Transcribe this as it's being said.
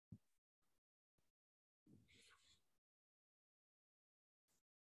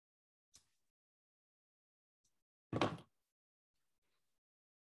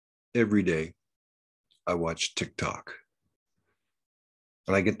Every day I watch TikTok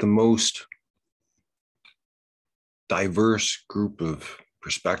and I get the most diverse group of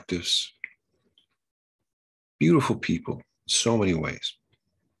perspectives, beautiful people in so many ways,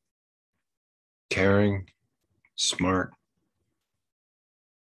 caring, smart,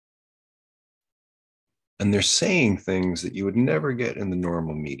 and they're saying things that you would never get in the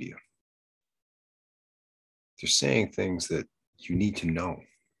normal media. They're saying things that you need to know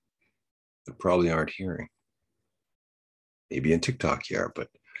that probably aren't hearing. Maybe in TikTok you are, but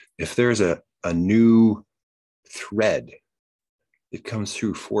if there's a new thread, it comes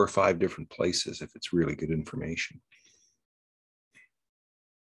through 4 or 5 different places if it's really good information.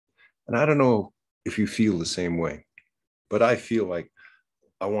 And I don't know if you feel the same way, but I feel like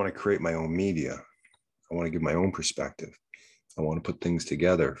I want to create my own media. I want to give my own perspective. I want to put things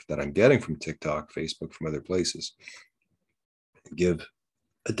together that I'm getting from TikTok, Facebook, from other places, and give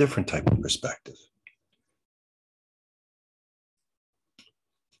a different type of perspective.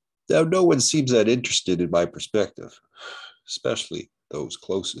 Now, no one seems that interested in my perspective, especially those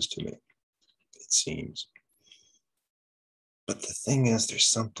closest to me, it seems. But the thing is, there's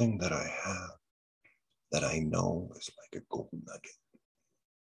something that I have that I know is like a gold nugget.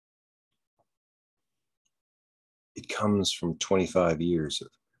 It comes from 25 years of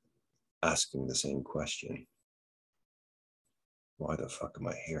asking the same question. Why the fuck am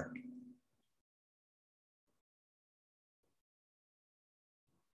I here?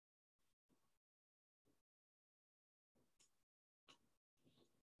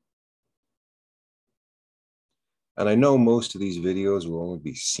 And I know most of these videos will only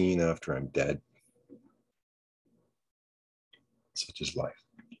be seen after I'm dead. Such is life.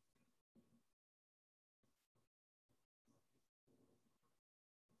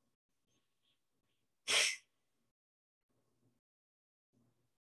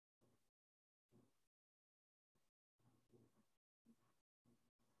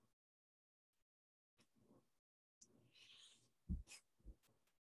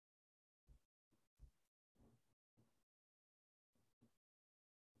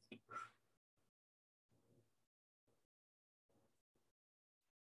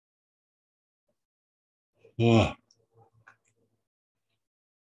 Oh,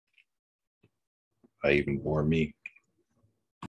 I even bore me.